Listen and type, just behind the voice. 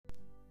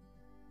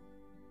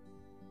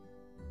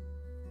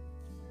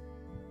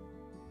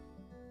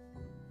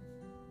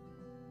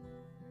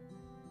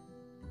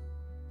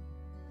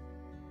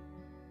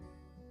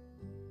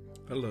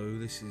Hello,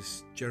 this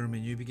is Jeremy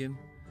Newbegin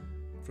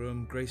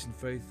from Grace and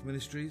Faith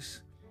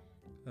Ministries.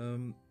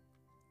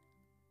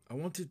 I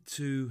wanted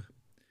to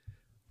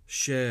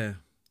share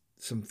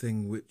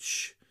something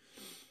which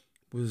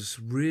was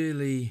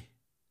really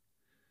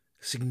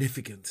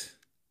significant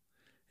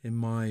in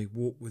my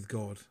walk with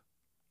God.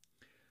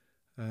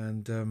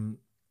 And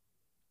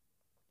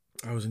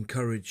I was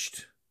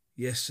encouraged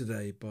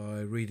yesterday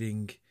by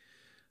reading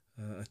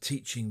a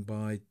teaching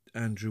by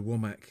Andrew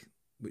Wommack,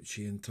 which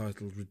he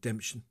entitled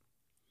Redemption.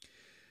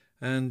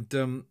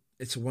 And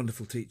it's a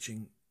wonderful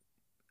teaching,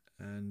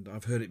 and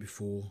I've heard it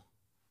before,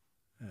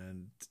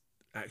 and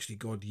actually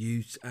God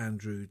used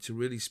Andrew to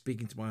really speak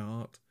into my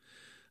heart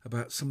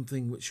about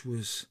something which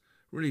was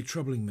really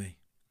troubling me.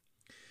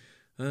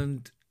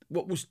 And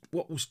what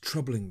was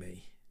troubling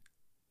me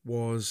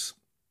was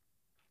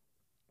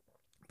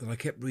that I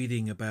kept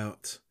reading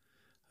about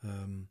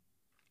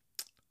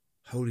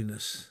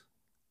holiness.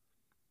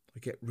 I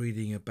kept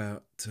reading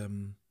about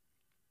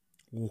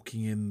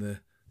walking in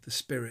the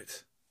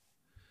Spirit.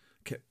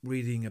 Kept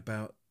reading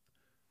about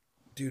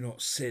do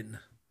not sin.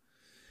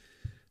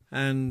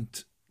 And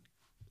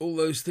all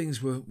those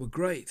things were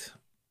great.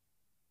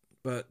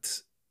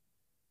 But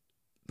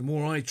the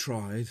more I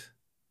tried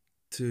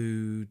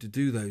to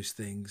do those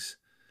things,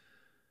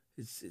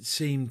 it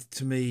seemed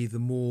to me the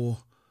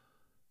more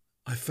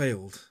I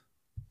failed.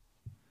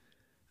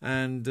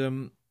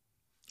 And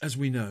as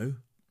we know,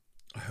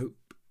 I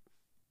hope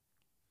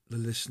the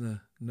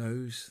listener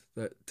knows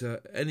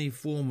that any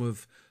form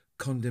of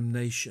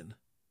condemnation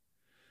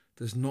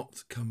does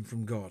not come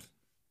from God.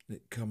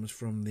 It comes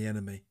from the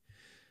enemy.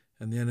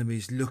 And the enemy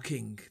is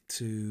looking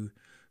to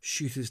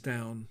shoot us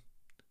down,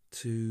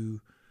 to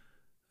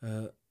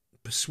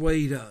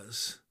persuade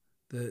us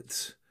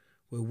that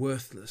we're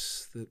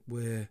worthless, that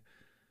we're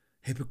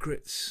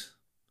hypocrites,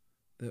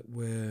 that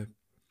we're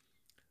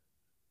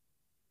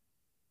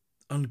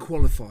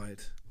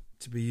unqualified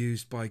to be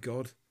used by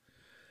God.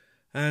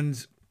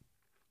 And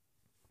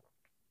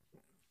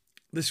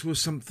this was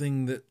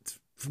something that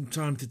from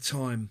time to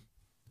time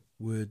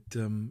would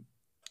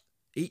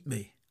eat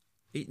me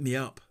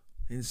up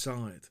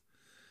inside.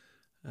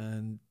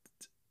 And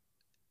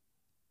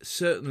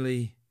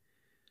certainly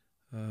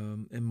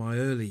in my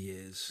early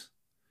years,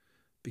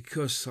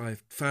 because I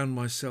found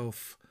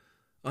myself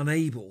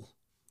unable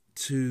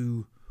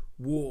to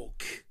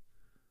walk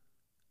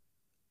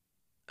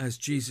as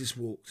Jesus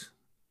walked,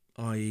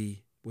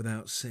 i.e.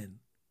 without sin,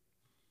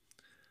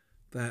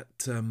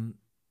 that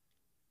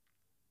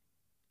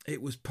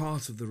it was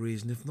part of the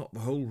reason, if not the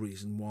whole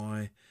reason,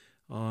 why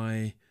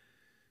I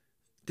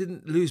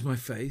didn't lose my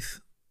faith.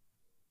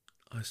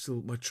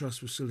 My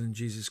trust was still in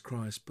Jesus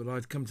Christ, but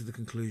I'd come to the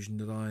conclusion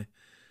that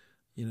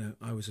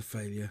I was a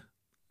failure,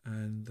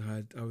 and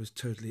I was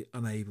totally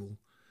unable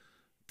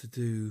to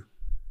do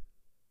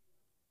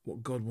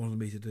what God wanted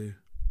me to do.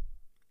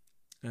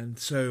 And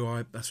so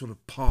I sort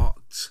of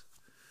parked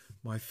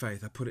my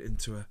faith. I put it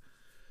into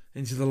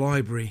the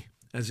library,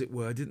 as it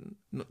were. I didn't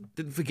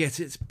forget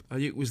it. I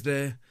knew it was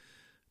there,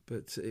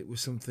 but it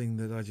was something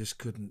that I just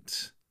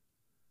couldn't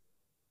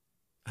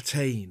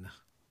attain,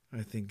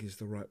 I think is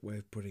the right way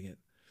of putting it.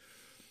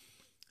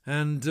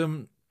 And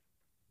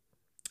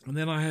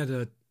then I had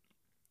a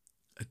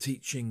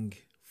teaching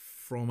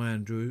from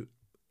Andrew,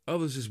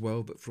 others as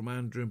well, but from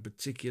Andrew in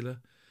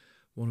particular.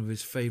 One of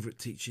his favourite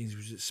teachings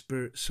was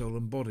Spirit, Soul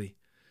and Body.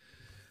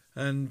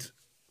 And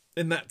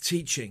in that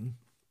teaching,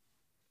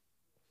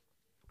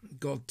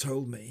 God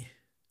told me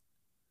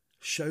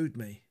sounds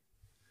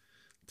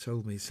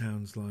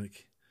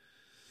like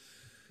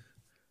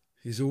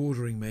He's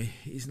ordering me.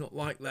 He's not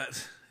like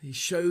that. He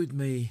showed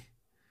me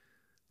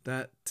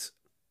that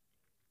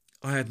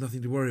I had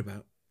nothing to worry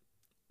about,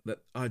 that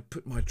I'd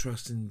put my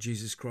trust in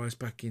Jesus Christ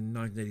back in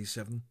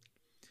 1987,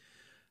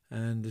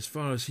 and as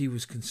far as He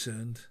was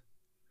concerned,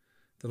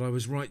 that I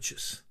was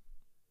righteous,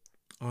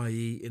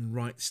 i.e. in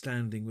right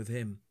standing with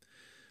Him.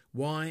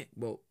 Why?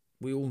 Well,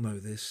 we all know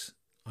this,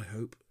 I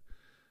hope,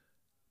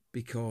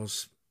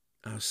 because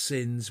our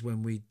sins,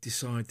 when we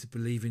decide to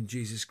believe in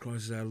Jesus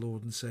Christ as our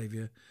Lord and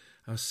Saviour,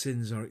 our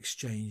sins are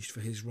exchanged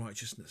for His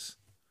righteousness.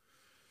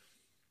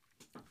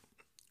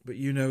 But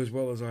you know as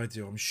well as I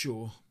do, I'm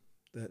sure,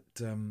 that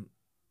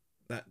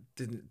that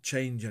didn't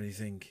change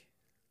anything.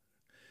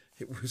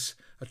 It was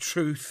a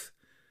truth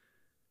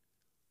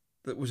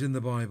that was in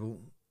the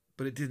Bible,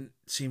 but it didn't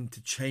seem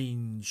to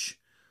change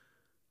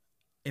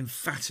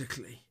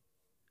emphatically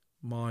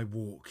my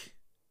walk,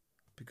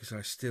 because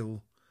I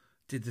still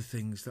did the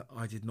things that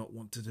I did not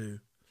want to do.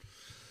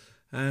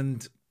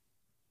 And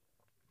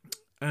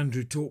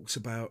Andrew talks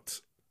about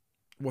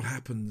what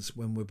happens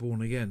when we're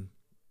born again.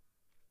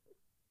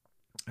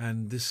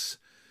 And this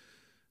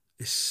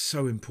is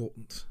so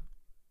important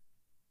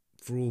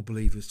for all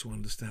believers to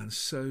understand.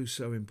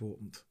 So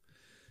important.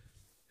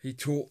 He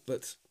taught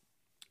that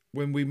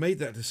when we made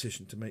that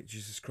decision to make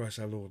Jesus Christ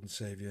our Lord and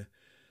Saviour,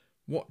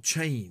 what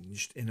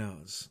changed in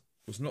us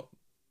was not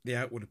the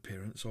outward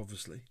appearance,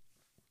 obviously,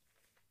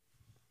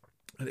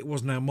 and it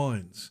wasn't our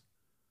minds,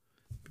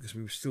 because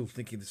we were still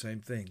thinking the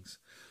same things.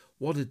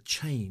 what had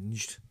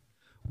changed,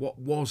 what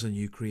was a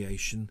new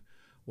creation,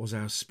 was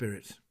our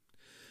spirit.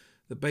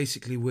 That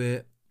basically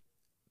we're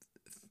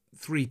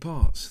three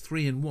parts,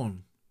 three in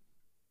one.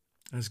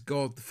 As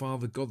God the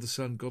Father, God the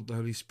Son, God the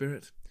Holy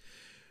Spirit,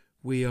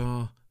 we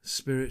are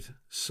spirit,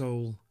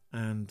 soul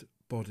and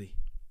body.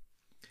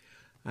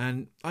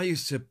 And I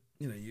used to,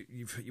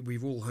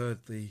 we've all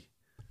heard the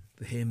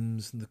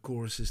hymns and the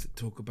choruses that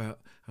talk about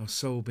our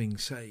soul being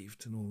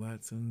saved and all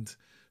that. And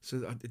so,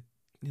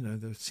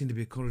 there seemed to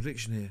be a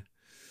contradiction here.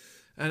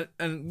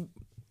 And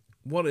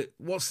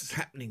what's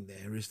happening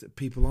there is that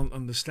people aren't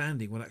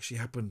understanding what actually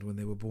happened when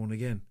they were born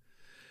again.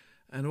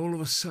 And all of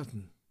a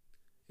sudden,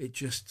 it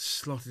just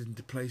slotted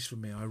into place for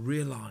me. I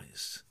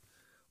realised,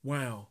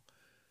 wow,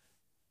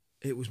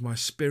 it was my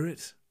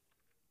spirit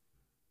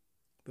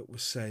that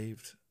was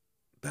saved.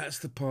 That's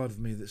the part of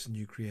me that's a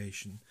new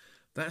creation.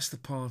 That's the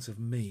part of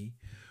me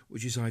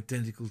which is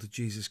identical to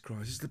Jesus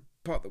Christ. It's the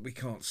part that we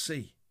can't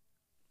see.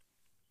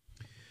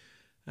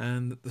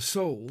 And the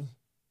soul,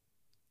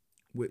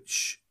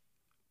 which,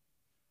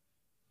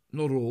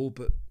 not all,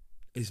 but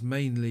is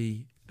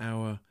mainly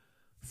our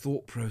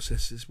thought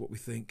processes, what we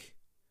think,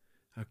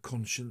 our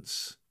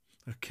conscience,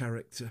 our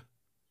character,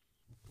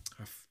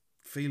 our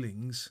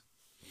feelings,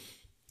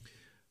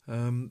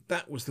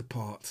 that was the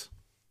part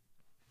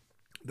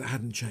that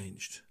hadn't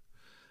changed.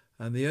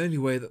 And the only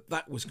way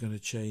that was going to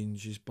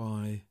change is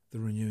by the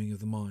renewing of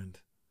the mind.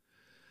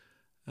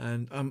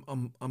 And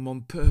I'm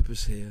on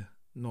purpose here,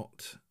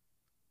 not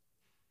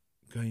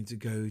going to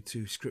go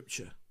to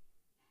Scripture.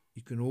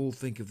 You can all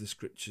think of the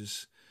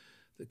Scriptures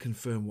that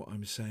confirm what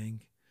I'm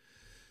saying,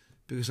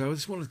 because I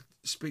just want to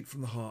speak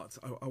from the heart.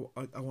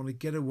 I want to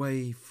get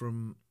away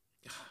from,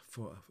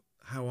 for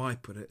how I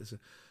put it, as a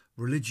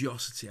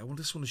religiosity. I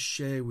just want to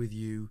share with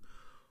you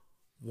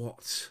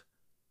what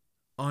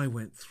I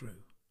went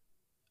through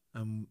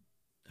and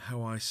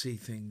how I see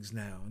things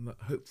now, and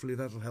hopefully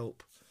that'll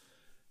help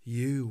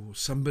you or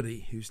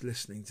somebody who's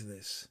listening to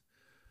this.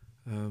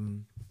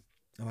 And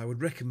I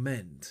would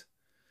recommend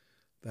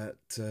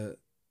that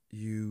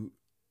you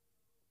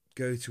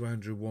go to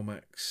Andrew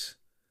Wommack's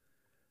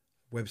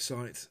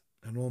website,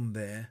 and on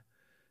there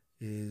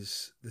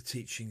is the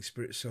teaching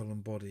Spirit, Soul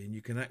and Body, and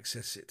you can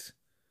access it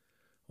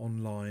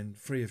online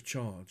free of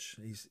charge.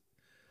 He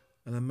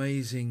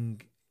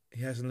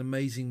has an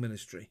amazing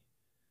ministry.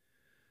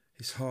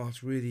 His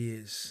heart really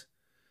is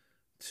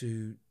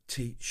to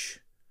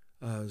teach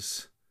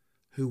us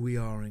who we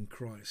are in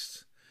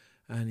Christ,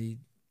 and he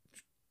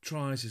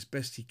tries as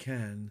best he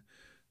can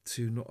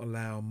to not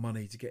allow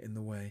money to get in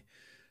the way.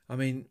 I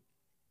mean,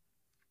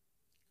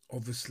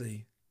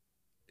 obviously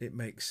it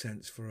makes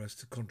sense for us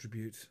to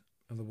contribute.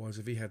 Otherwise,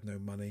 if he had no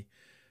money,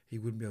 he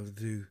wouldn't be able to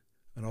do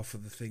and offer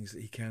the things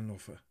that he can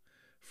offer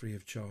free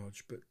of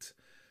charge. But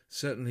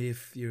certainly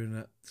if you're in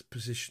a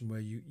position where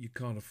you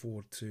can't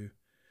afford to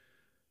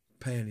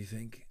pay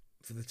anything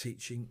for the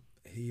teaching,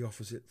 he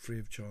offers it free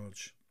of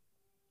charge.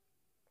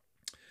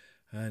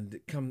 And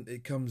it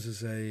comes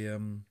as a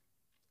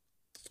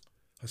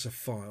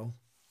file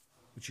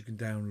which you can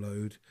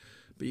download,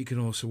 but you can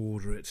also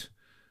order it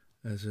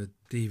as a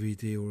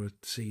DVD or a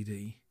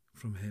CD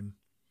from him.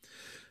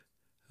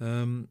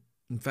 In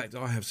fact,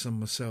 I have some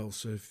myself,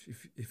 so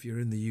if you're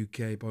in the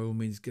UK, by all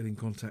means get in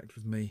contact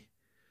with me,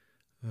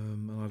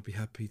 and I'd be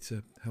happy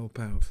to help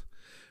out.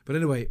 But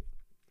anyway,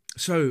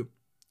 so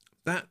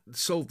that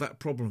solved that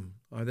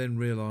problem. I then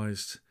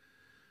realised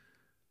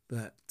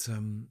that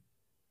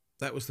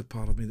that was the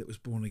part of me that was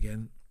born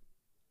again.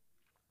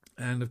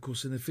 And of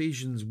course, in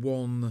Ephesians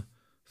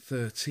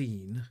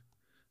 1:13,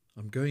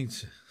 I'm going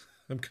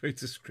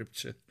to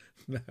Scripture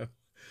now.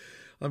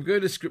 I'm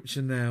going to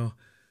Scripture now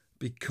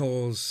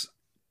because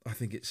I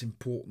think it's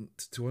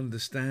important to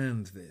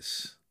understand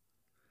this,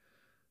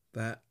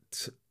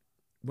 that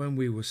when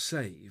we were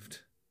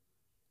saved,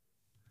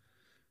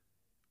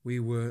 we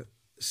were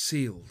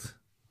sealed.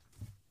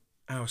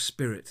 Our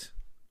spirit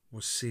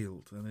was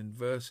sealed. And in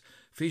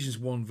Ephesians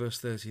 1 verse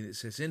 13, it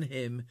says, "In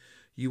him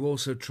you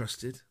also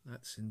trusted,"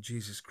 that's in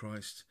Jesus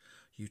Christ,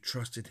 you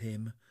trusted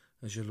him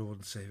as your Lord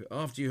and Saviour,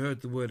 "after you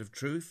heard the word of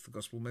truth," the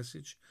gospel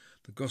message,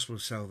 the gospel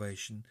of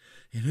salvation,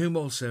 "in whom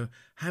also,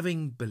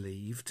 having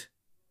believed,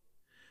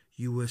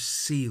 you were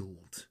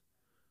sealed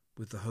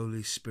with the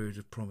Holy Spirit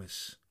of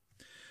promise,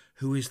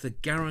 who is the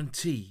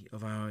guarantee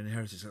of our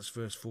inheritance," that's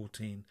verse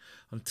 14,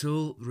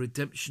 "until the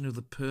redemption of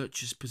the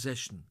purchased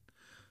possession,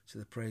 to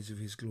the praise of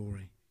his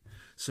glory."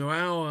 So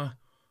our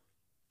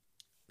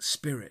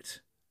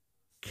spirit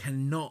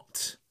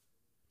cannot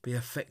be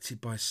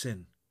affected by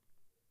sin.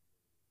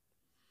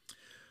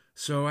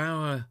 So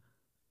our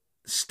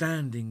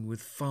standing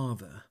with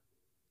Father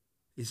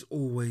is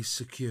always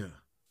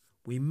secure.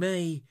 We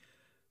may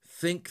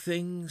think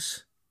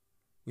things,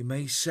 we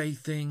may say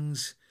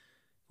things,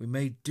 we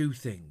may do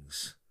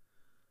things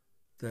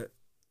that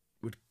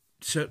would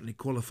certainly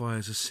qualify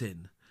as a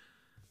sin,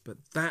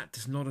 but that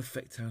does not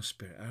affect our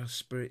spirit. Our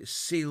spirit is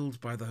sealed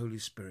by the Holy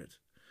Spirit.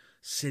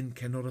 Sin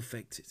cannot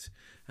affect it,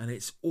 and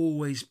it's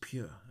always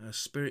pure. Our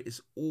spirit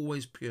is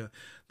always pure.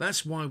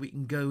 That's why we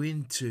can go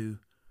into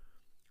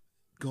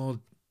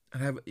God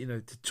and have,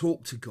 to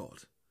talk to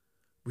God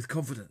with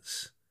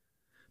confidence,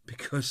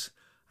 because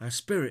our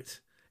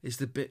spirit is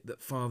the bit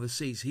that Father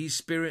sees. He's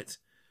spirit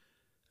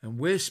and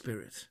we're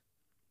spirit.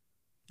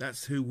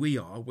 That's who we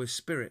are. We're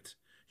spirit,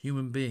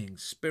 human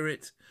beings,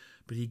 spirit.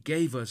 But he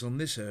gave us on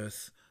this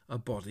earth a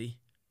body,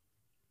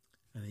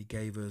 and he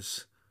gave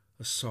us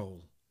a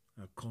soul,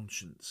 our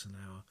conscience and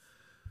our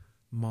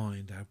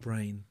mind, our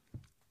brain,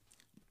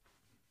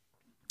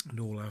 and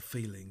all our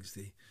feelings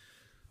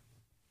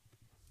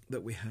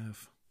that we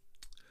have.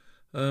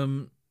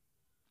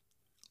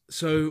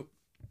 So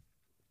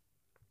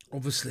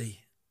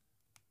obviously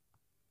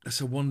that's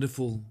a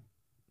wonderful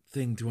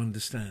thing to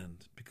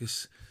understand,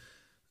 because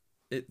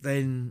it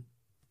then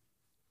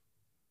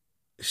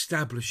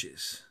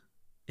establishes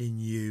in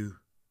you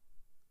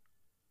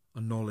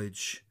a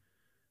knowledge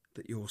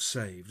that you're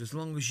saved. As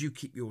long as you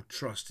keep your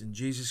trust in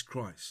Jesus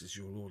Christ as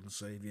your Lord and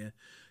Saviour,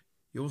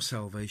 your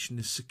salvation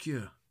is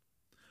secure.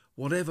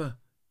 Whatever,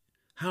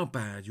 how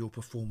bad your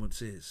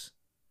performance is.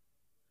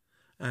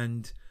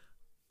 And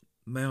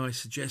may I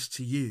suggest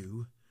to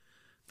you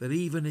that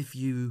even if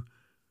you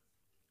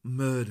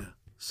murder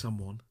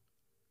someone,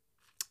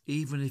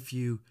 even if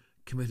you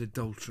commit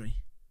adultery,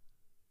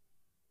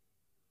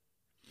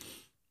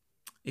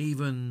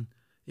 even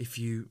if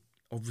you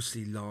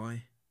obviously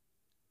lie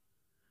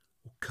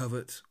or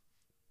covet,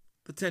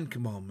 the 10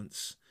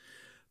 Commandments,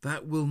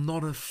 that will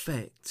not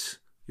affect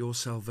your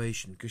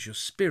salvation, because your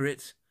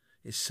spirit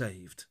is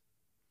saved.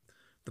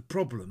 The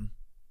problem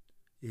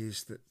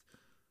is that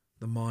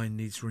the mind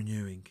needs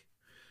renewing,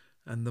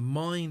 and the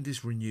mind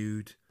is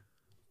renewed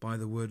by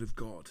the Word of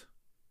God.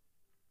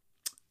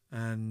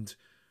 And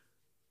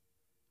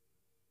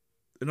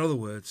in other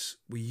words,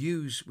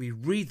 we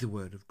read the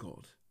Word of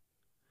God,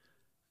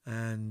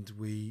 and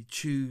we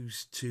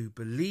choose to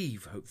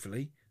believe,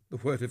 hopefully, the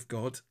Word of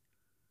God.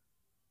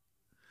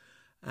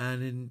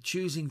 And in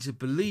choosing to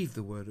believe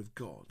the Word of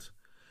God,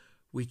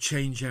 we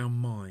change our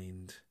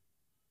mind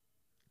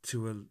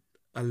to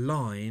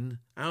align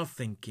our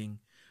thinking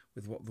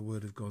with what the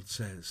Word of God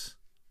says.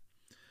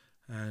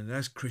 And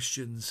as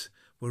Christians,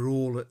 we're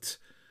all at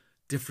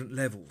different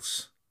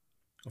levels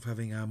of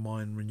having our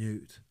mind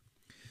renewed.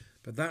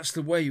 But that's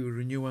the way we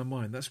renew our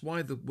mind. That's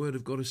why the Word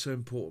of God is so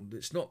important.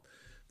 It's not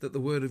that the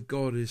Word of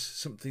God is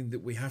something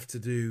that we have to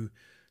do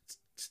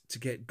to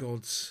get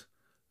God's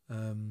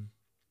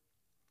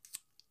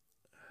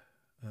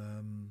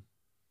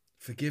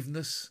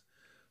forgiveness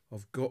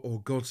of God, or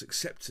God's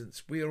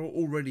acceptance. We are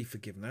already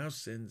forgiven. Our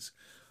sins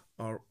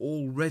are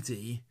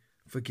already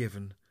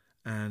forgiven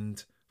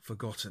and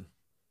forgotten.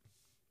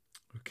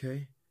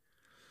 Okay?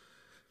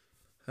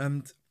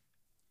 And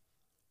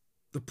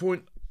the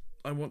point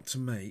I want to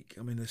make,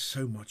 there's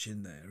so much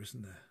in there,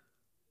 isn't there?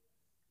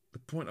 The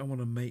point I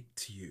want to make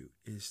to you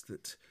is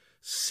that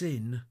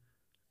sin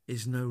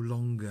is no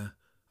longer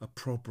a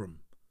problem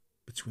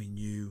between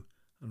you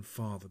and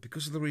Father,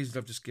 because of the reasons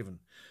I've just given.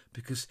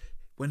 Because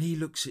when he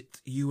looks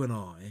at you and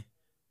I,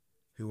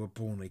 who are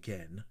born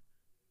again,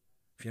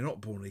 if you're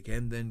not born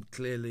again, then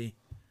clearly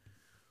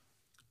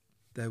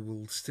there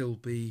will still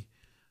be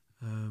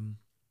an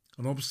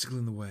obstacle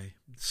in the way,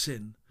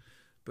 sin.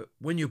 But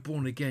when you're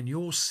born again,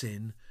 your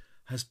sin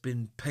has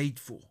been paid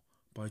for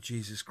by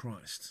Jesus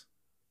Christ.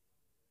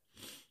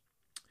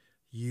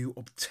 You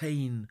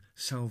obtain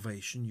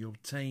salvation, you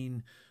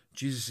obtain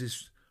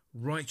Jesus'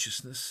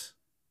 righteousness,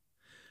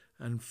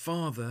 and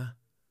Father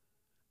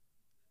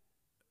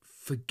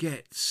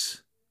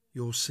forgets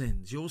your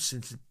sins. Your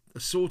sins are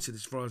sorted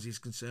as far as he's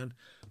concerned,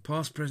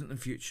 past, present and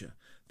future.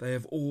 They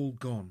have all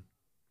gone.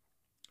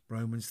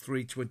 Romans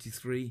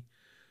 3:23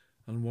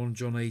 and 1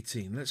 John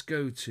 18. Let's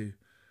go to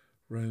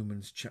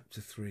Romans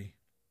chapter 3,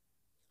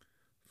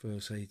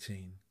 verse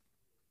 18.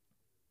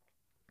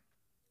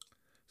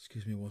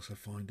 Excuse me whilst I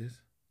find it.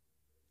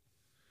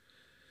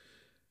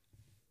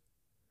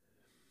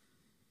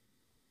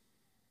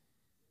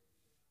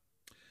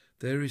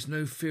 There is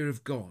no fear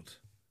of God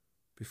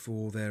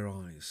before their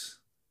eyes.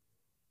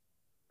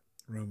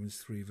 Romans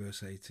 3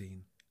 verse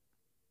 18.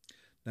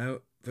 Now,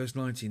 verse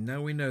 19.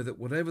 Now we know that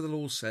whatever the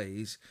law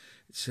says,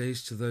 it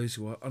says to those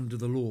who are under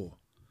the law,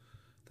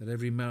 that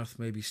every mouth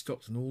may be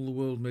stopped and all the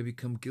world may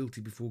become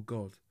guilty before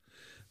God.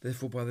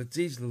 Therefore, by the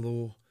deeds of the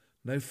law,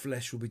 no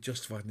flesh will be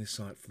justified in his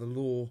sight. For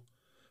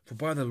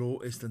by the law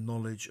is the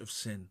knowledge of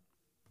sin.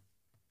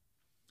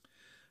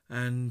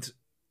 And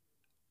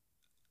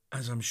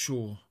as I'm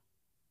sure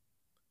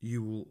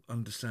you will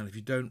understand, if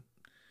you don't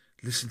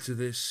listen to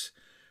this,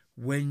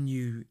 when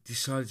you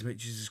decided to make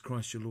Jesus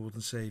Christ your Lord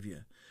and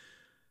Saviour,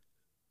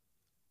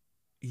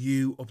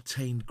 you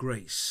obtained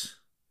grace.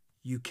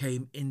 You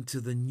came into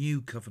the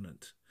new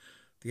covenant.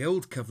 The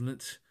old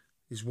covenant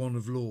is one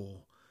of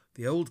law.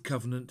 The old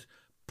covenant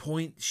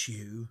points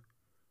you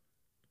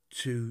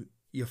to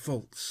your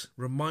faults,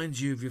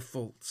 reminds you of your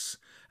faults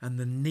and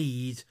the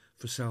need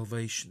for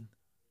salvation,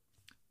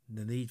 and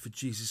the need for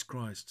Jesus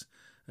Christ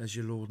as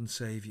your Lord and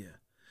Saviour.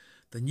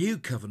 The new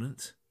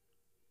covenant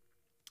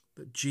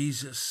that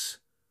Jesus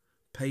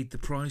paid the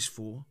price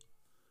for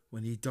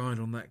when he died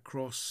on that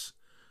cross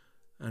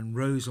and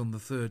rose on the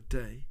third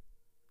day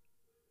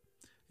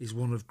is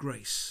one of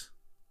grace.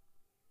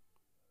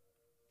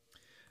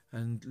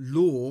 And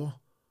law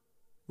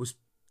was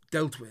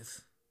dealt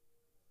with,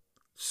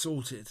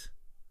 sorted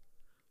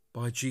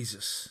by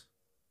Jesus,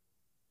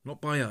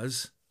 not by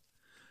us.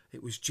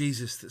 It was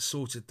Jesus that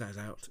sorted that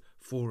out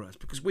for us,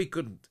 because we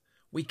couldn't,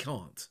 we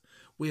can't,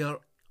 we are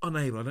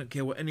unable. I don't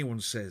care what anyone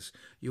says,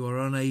 you are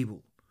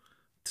unable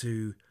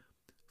to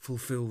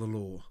fulfill the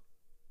law.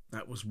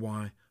 That was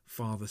why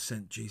Father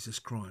sent Jesus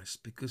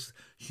Christ, because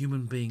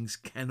human beings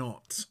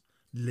cannot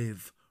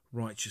live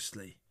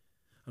righteously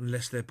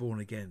unless they're born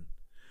again.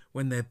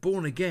 When they're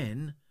born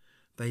again,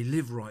 they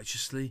live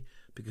righteously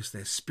because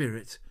their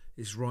spirit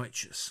is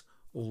righteous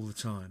all the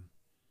time.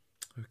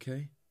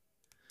 Okay?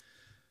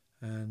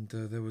 And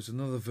there was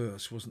another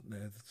verse, wasn't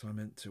there, that I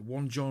meant to.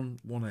 1 John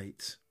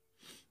 1:8.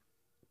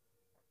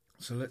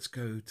 So let's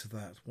go to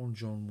that. 1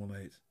 John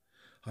 1:8.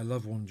 I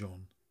love 1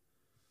 John.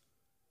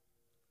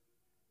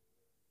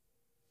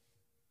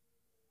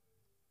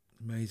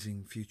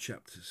 Amazing few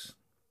chapters.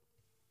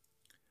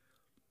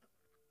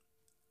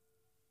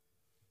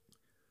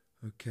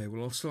 Okay,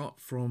 well, I'll start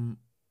from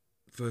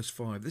verse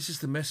 5. This is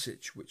the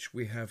message which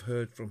we have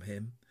heard from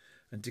him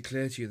and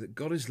declare to you, that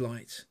God is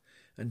light,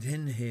 and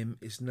in him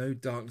is no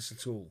darkness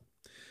at all.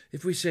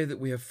 If we say that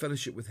we have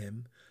fellowship with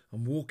him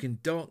and walk in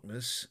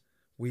darkness,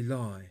 we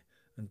lie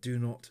and do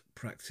not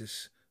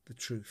practice the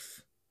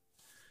truth.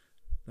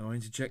 Now, I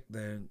interject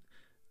there.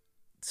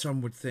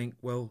 Some would think,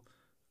 well,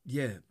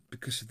 yeah,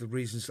 because of the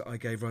reasons that I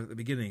gave right at the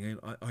beginning,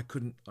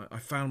 I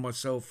found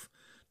myself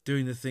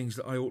doing the things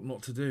that I ought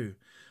not to do.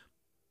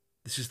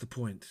 This is the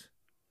point.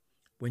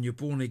 When you're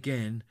born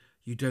again,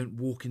 you don't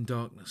walk in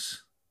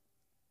darkness.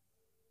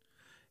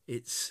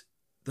 It's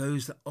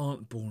those that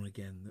aren't born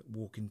again that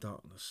walk in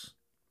darkness.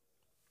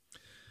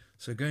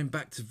 So going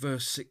back to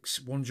verse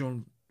 6, 1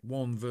 John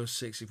 1 verse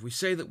 6, if we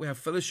say that we have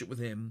fellowship with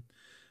him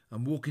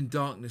and walk in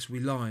darkness, we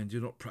lie and do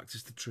not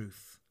practice the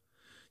truth.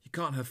 You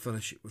can't have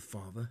fellowship with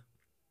Father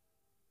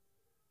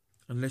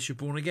unless you're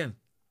born again.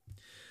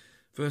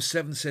 Verse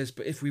 7 says,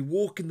 but if we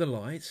walk in the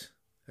light,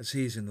 as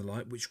he is in the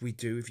light, which we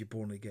do if you're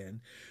born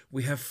again,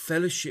 we have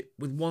fellowship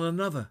with one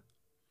another.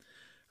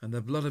 And the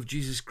blood of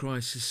Jesus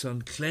Christ, his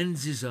Son,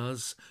 cleanses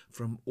us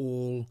from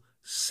all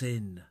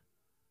sin.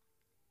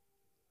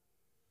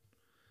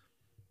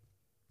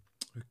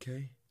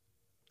 Okay,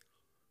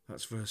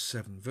 that's verse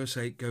 7. Verse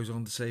 8 goes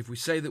on to say, if we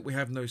say that we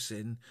have no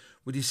sin,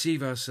 we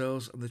deceive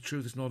ourselves and the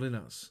truth is not in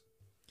us.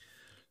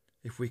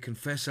 If we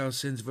confess our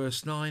sins,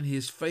 verse 9, he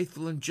is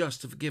faithful and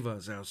just to forgive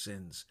us our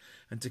sins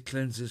and to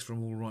cleanse us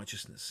from all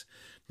righteousness.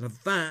 Now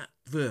that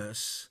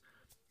verse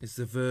is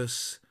the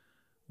verse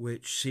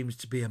which seems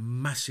to be a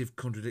massive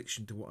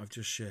contradiction to what I've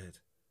just shared.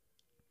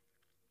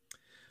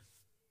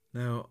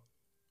 Now,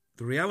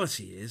 the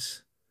reality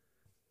is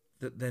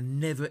that there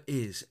never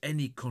is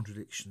any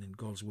contradiction in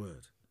God's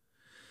word.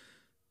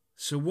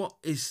 So what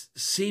is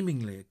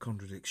seemingly a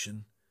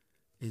contradiction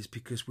is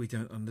because we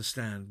don't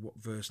understand what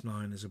verse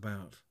 9 is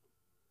about.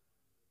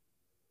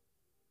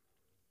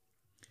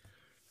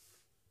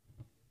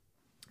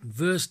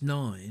 Verse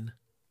 9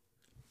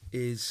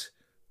 is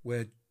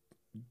where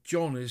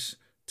John is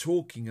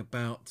talking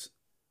about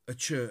a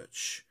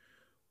church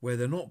where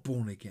they're not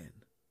born again,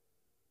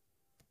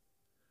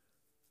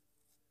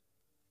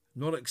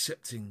 not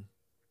accepting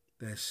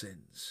their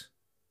sins.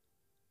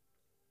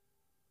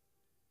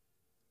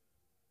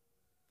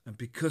 And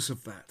because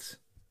of that,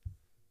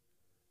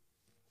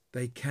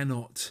 they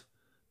cannot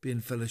be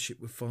in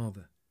fellowship with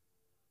Father.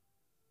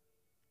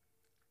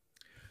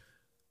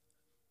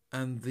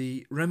 And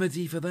the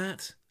remedy for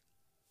that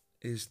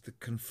is the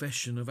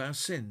confession of our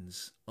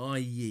sins,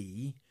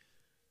 i.e.,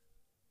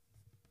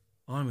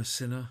 I'm a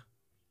sinner,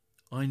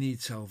 I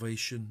need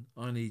salvation,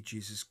 I need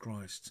Jesus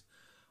Christ.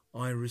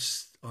 I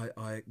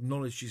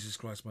acknowledge Jesus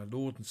Christ, my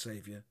Lord and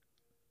Saviour,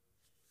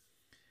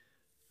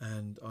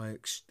 and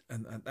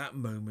at that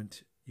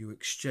moment you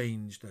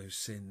exchange those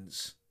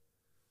sins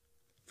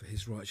for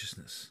his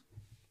righteousness.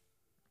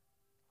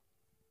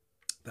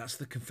 That's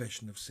the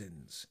confession of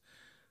sins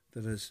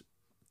that is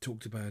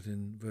talked about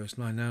in verse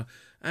 9. Now,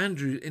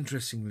 Andrew,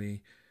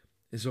 interestingly,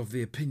 is of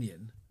the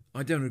opinion,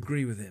 I don't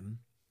agree with him,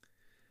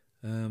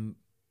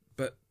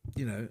 but,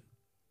 you know,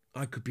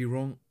 I could be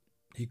wrong,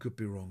 he could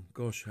be wrong.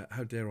 Gosh,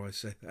 how dare I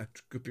say that?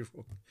 Could be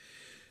wrong.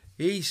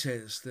 He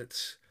says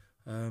that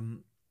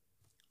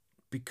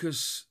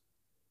because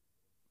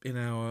in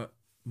our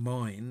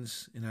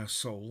minds, in our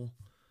soul,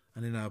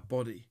 and in our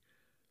body,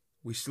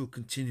 we still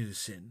continue to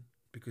sin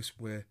because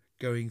we're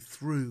going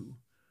through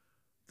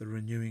the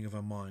renewing of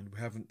our mind. We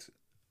haven't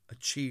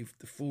achieved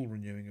the full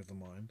renewing of the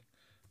mind.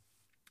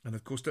 And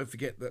of course, don't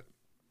forget that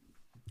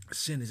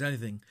sin is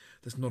anything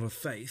that's not of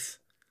faith.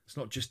 It's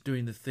not just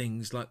doing the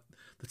things like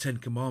the Ten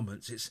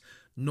Commandments. It's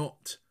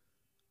not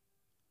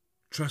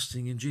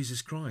trusting in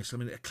Jesus Christ. I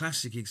mean, a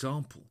classic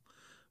example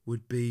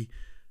would be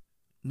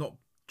not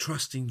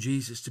trusting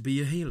Jesus to be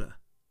your healer.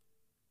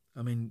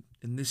 I mean,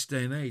 in this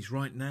day and age,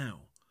 right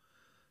now,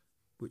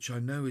 which I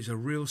know is a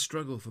real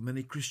struggle for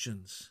many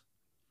Christians,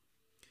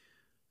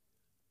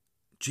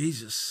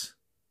 Jesus,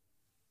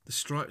 the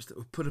stripes that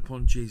were put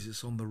upon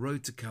Jesus on the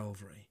road to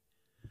Calvary,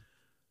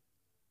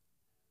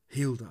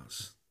 healed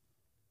us.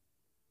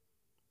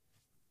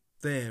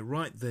 There,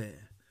 right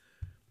there,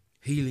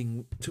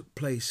 healing took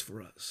place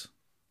for us,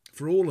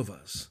 for all of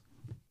us,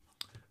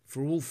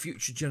 for all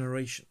future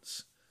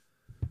generations,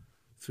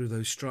 through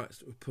those stripes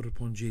that were put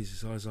upon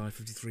Jesus. Isaiah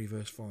 53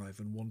 verse 5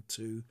 and 1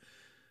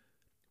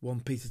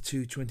 Peter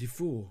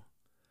 2:24.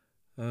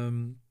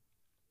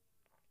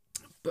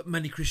 But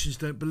many Christians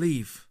don't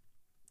believe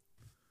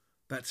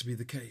that to be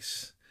the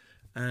case,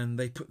 and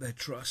they put their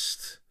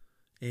trust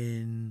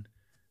in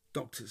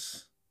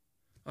doctors.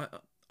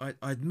 I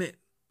admit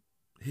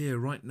here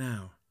right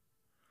now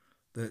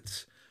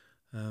that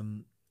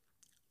I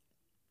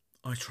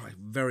try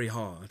very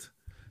hard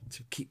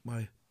to keep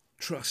my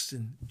trust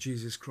in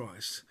Jesus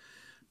Christ.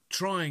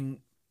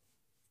 Trying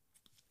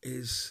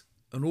is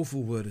an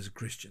awful word as a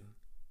Christian,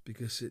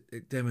 because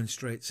it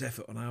demonstrates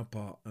effort on our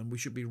part, and we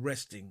should be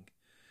resting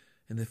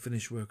in the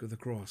finished work of the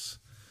cross.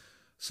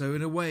 So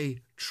in a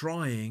way,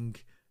 trying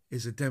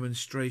is a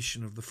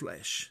demonstration of the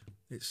flesh.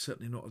 It's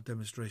certainly not a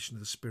demonstration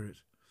of the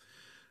Spirit.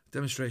 A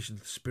demonstration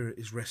of the Spirit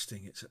is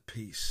resting. It's at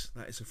peace.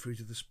 That is a fruit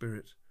of the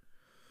Spirit.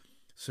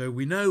 So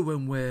we know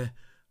when we're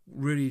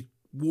really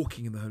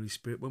walking in the Holy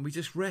Spirit, when we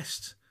just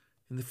rest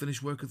in the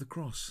finished work of the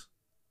cross.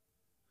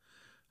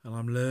 And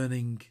I'm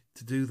learning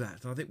to do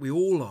that. And I think we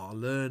all are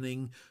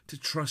learning to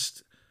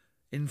trust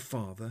in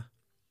Father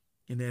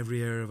in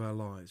every area of our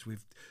lives.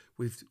 We've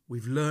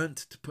learnt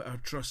to put our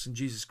trust in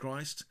Jesus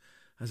Christ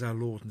as our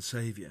Lord and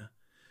Saviour.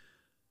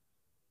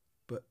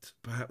 But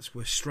perhaps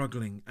we're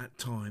struggling at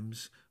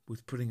times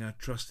with putting our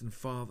trust in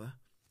Father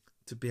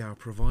to be our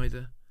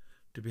provider,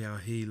 to be our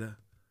healer,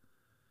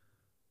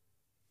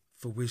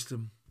 for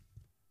wisdom,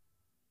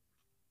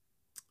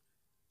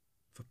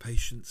 for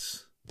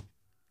patience,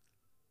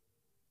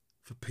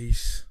 for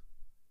peace,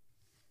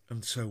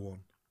 and so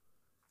on.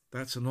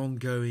 That's an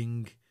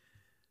ongoing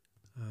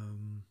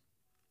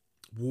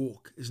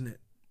walk, isn't it?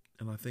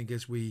 And I think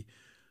as we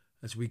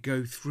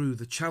go through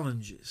the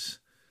challenges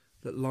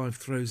that life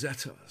throws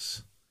at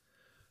us,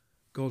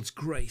 God's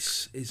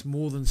grace is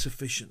more than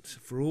sufficient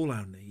for all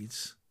our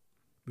needs.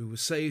 We were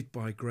saved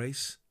by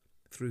grace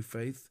through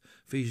faith,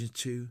 Ephesians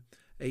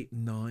 2:8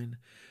 and 9,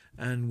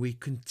 and we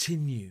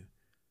continue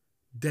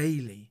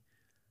daily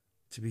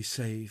to be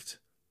saved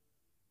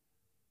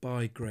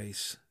by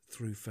grace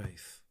through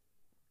faith.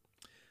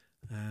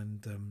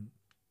 And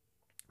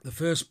the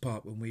first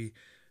part, when we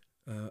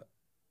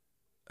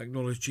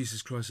acknowledge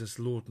Jesus Christ as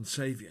Lord and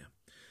Saviour,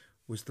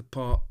 was the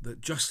part that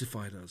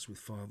justified us with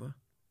Father.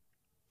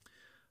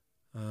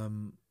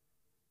 The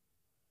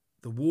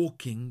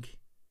walking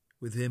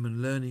with Him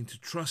and learning to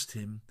trust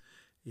Him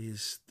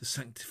is the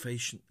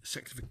sanctification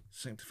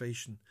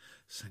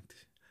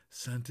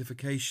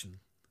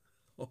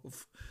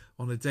of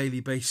on a daily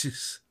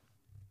basis.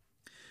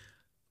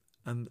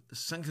 And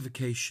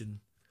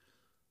sanctification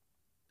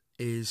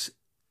is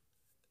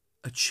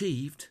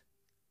achieved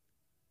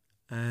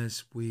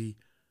as we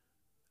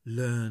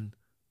learn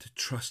to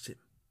trust Him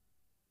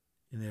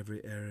in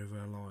every area of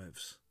our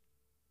lives.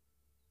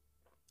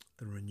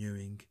 The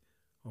renewing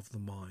of the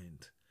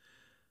mind.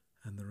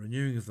 And the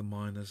renewing of the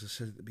mind, as I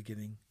said at the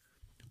beginning,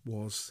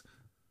 was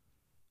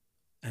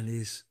and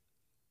is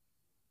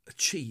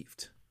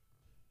achieved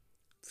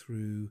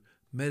through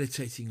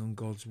meditating on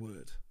God's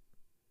Word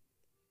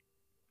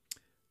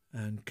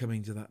and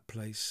coming to that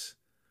place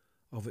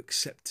of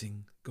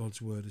accepting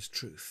God's Word as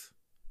truth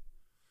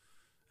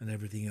and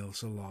everything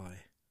else a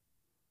lie.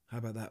 How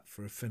about that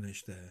for a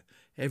finish there?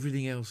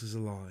 Everything else is a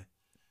lie.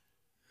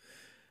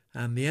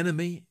 And the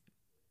enemy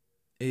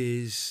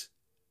is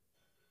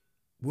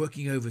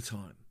working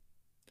overtime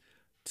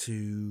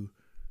to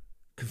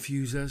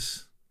confuse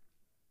us,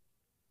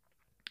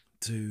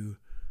 to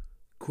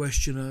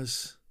question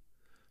us,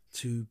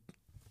 to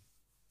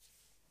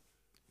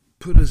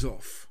put us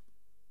off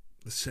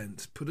the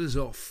scent, put us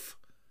off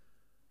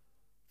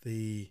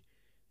the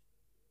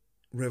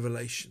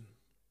revelation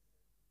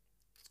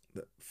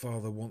that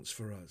Father wants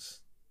for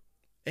us.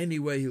 Any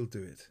way He'll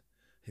do it,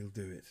 He'll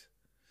do it.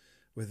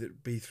 Whether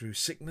it be through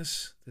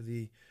sickness that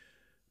He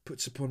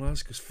puts upon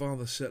us, because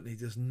Father certainly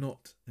does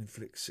not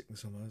inflict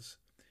sickness on us.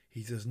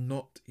 He does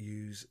not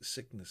use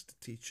sickness to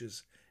teach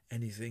us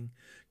anything.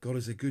 God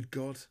is a good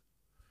God,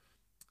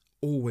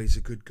 always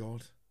a good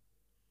God,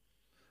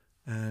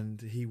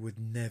 and He would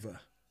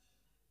never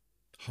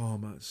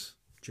harm us.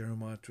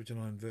 Jeremiah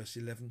 29 verse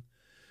 11,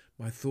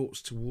 my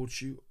thoughts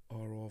towards you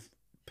are of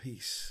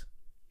peace,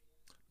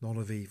 not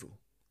of evil,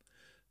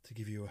 to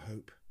give you a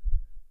hope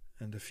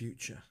and a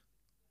future.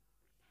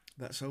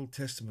 That's Old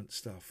Testament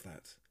stuff,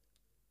 that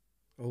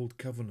Old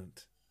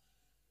Covenant,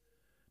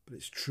 but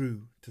it's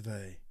true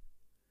today,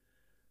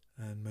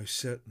 and most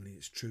certainly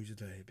it's true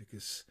today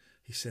because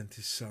He sent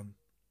His Son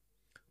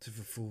to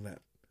fulfill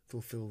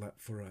that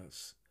for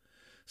us.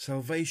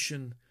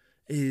 Salvation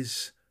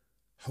is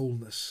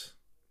wholeness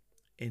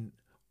in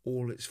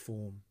all its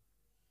form.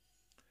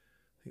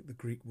 I think the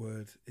Greek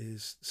word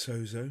is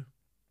sozo,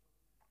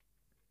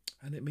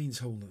 and it means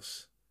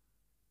wholeness.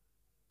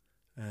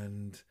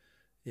 And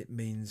it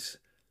means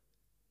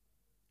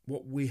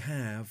what we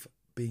have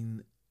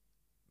been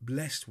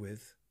blessed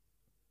with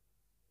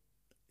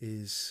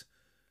is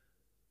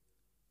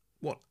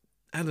what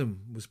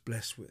Adam was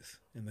blessed with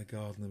in the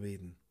Garden of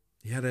Eden.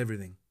 He had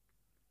everything.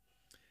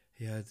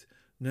 He had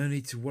no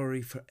need to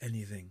worry for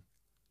anything.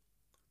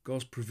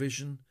 God's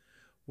provision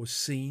was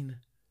seen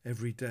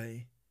every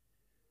day.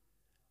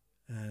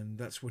 And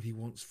that's what he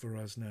wants for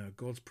us now,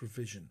 God's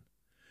provision.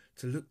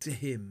 To look to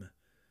him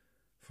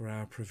for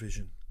our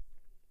provision.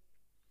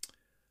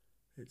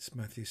 It's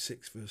Matthew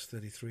 6 verse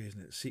 33,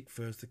 isn't it? Seek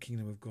first the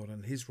kingdom of God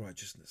and his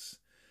righteousness,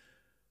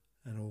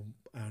 and all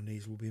our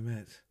needs will be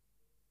met.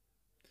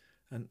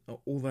 And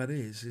all that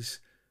is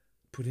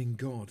putting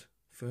God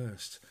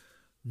first,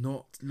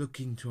 not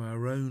looking to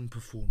our own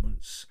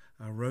performance,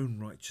 our own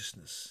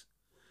righteousness,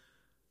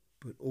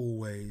 but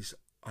always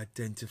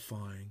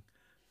identifying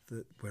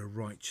that we're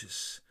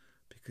righteous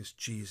because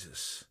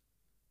Jesus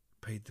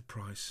paid the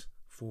price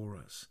for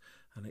us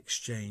and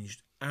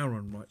exchanged our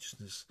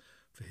unrighteousness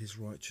for his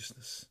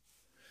righteousness.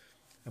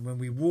 And when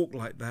we walk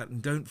like that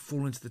and don't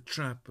fall into the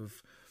trap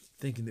of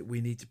thinking that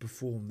we need to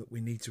perform, that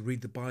we need to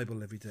read the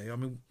Bible every day. I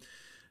mean,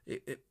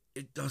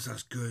 it does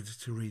us good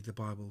to read the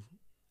Bible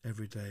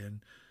every day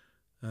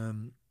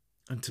and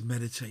to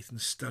meditate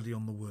and study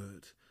on the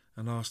Word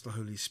and ask the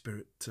Holy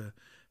Spirit to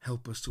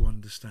help us to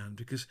understand.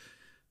 Because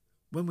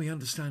when we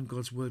understand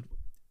God's Word,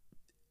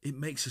 it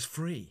makes us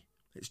free.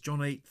 It's John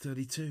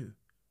 8:32.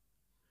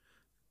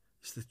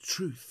 It's the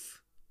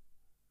truth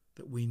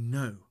that we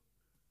know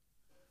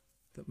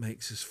that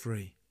makes us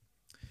free.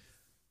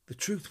 The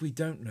truth we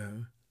don't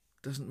know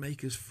doesn't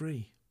make us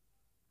free.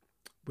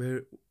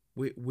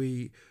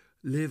 We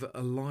live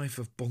a life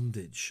of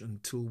bondage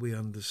until we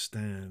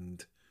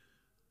understand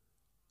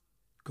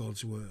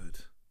God's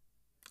Word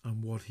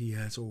and what he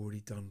has already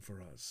done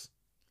for us.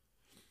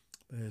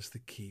 There's the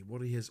key,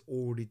 what he has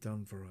already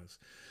done for us.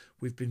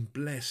 We've been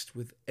blessed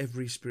with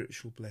every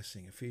spiritual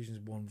blessing. Ephesians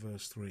 1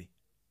 verse 3.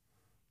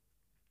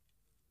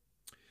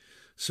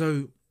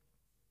 So,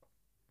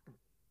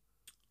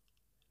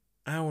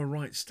 our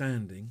right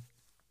standing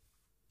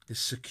is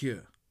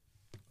secure.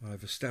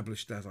 I've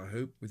established that, I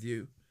hope, with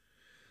you.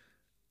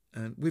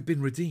 And we've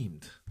been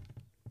redeemed.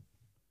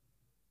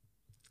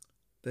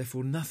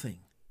 Therefore, nothing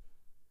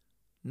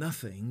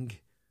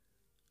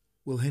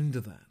will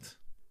hinder that.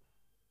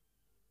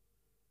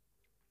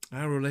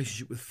 Our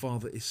relationship with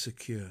Father is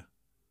secure.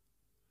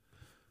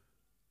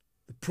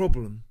 The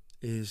problem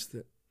is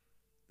that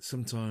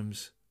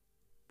sometimes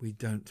we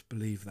don't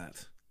believe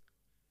that,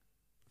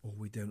 or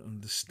we don't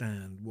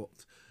understand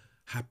what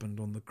happened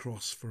on the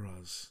cross for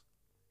us.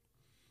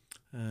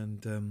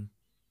 And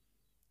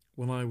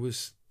when I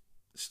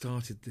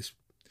started this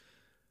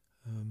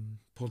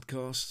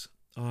podcast,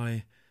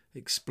 I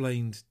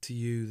explained to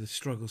you the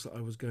struggles that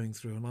I was going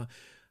through and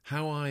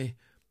how I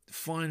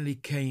finally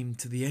came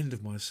to the end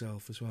of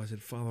myself as well. I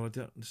said, Father, I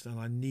don't understand.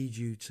 I need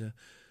you to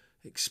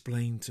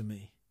explain to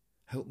me.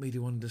 Help me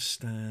to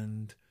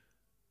understand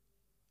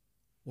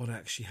what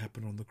actually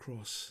happened on the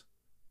cross.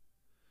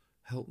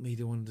 Help me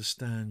to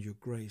understand your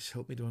grace.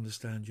 Help me to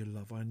understand your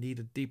love. I need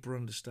a deeper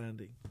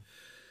understanding.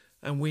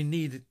 And we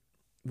need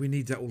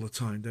that all the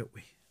time, don't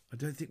we? I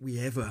don't think we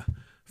ever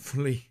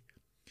fully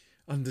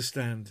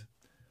understand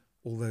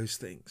all those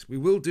things. We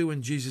will do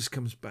when Jesus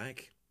comes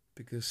back,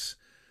 because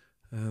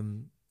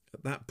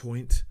at that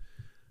point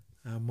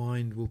our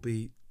mind will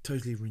be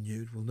totally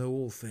renewed. We'll know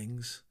all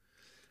things,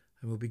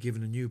 and we'll be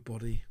given a new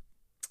body,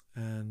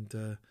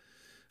 and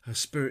our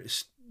spirit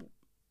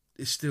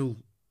is still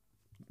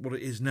what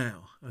it is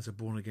now as a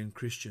born-again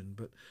Christian,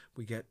 but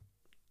we get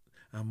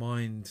our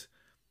mind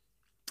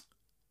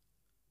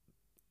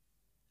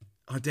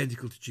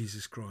identical to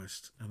Jesus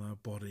Christ and our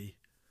body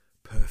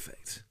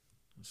perfect.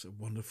 It's a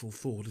wonderful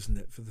thought, isn't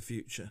it, for the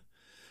future?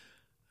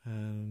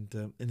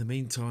 And in the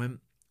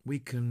meantime, we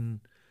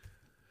can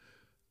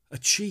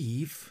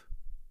achieve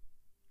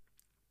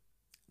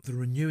the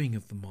renewing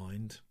of the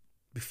mind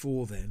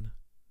before then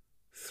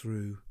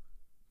through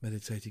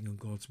meditating on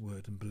God's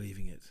Word and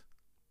believing it,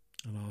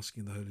 and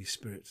asking the Holy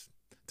Spirit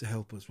to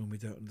help us when we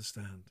don't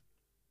understand.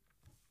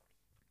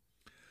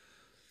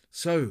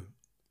 So,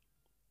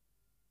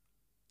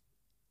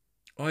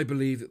 I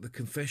believe that the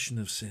confession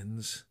of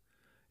sins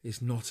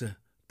is not a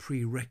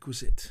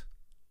prerequisite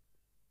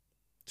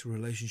to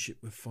relationship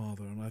with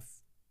Father, and I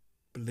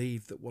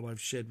believe that what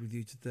I've shared with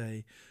you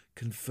today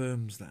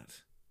confirms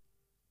that.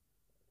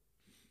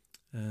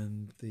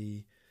 And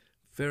the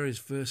various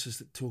verses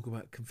that talk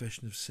about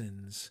confession of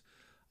sins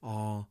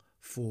are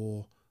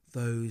for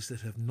those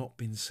that have not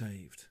been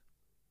saved.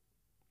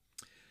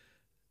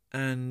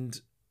 And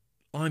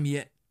I'm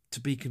yet to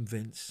be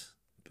convinced,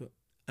 but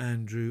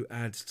Andrew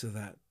adds to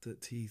that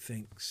he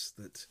thinks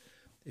that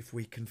if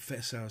we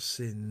confess our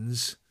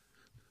sins,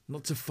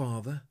 not to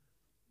Father,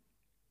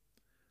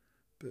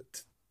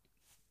 but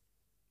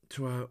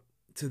to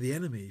the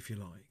enemy, if you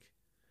like.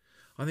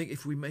 I think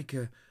if we make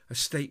a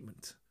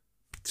statement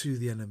to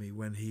the enemy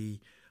when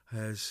he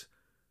has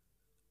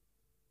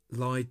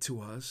lied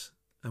to us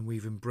and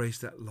we've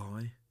embraced that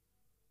lie,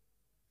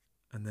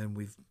 and then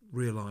we've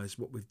realised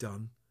what we've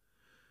done,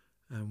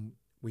 and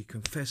we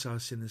confess our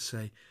sin and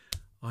say,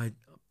 I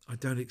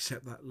don't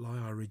accept that lie,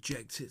 I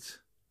reject it,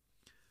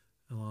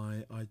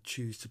 and I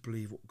choose to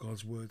believe what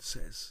God's word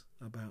says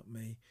about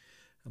me,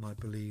 and I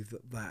believe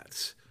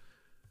that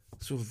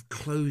sort of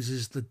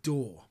closes the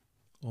door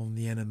on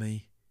the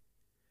enemy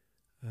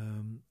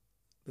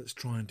that's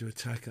trying to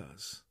attack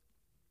us.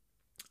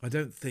 I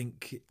don't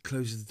think it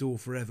closes the door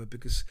forever,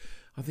 because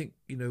I think,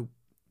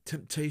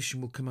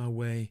 temptation will come our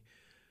way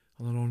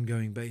on an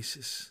ongoing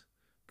basis,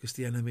 because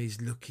the enemy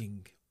is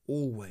looking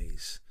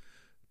always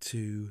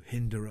to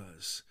hinder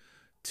us,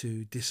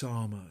 to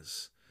disarm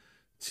us,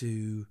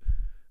 to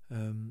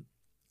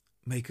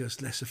make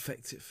us less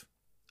effective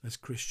as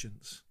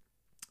Christians,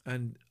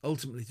 and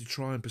ultimately to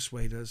try and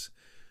persuade us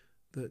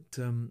that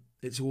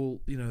it's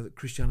all, that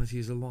Christianity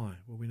is a lie.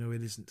 Well, we know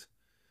it isn't.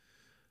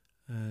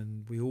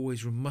 And we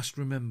always must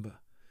remember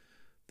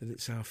that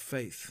it's our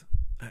faith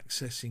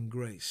accessing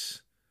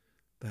grace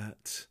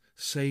that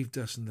saved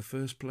us in the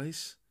first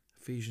place,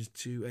 Ephesians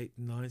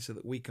 2:8-9, so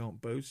that we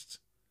can't boast.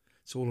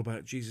 It's all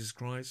about Jesus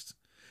Christ.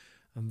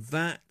 And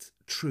that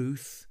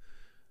truth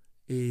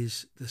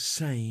is the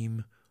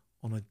same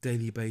on a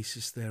daily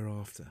basis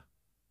thereafter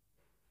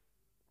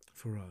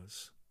for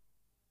us.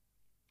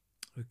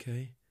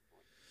 Okay?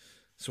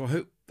 So I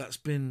hope that's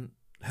been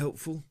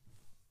helpful,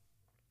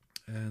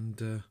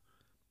 and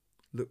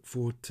look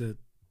forward to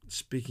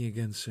speaking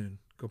again soon.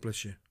 God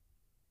bless you.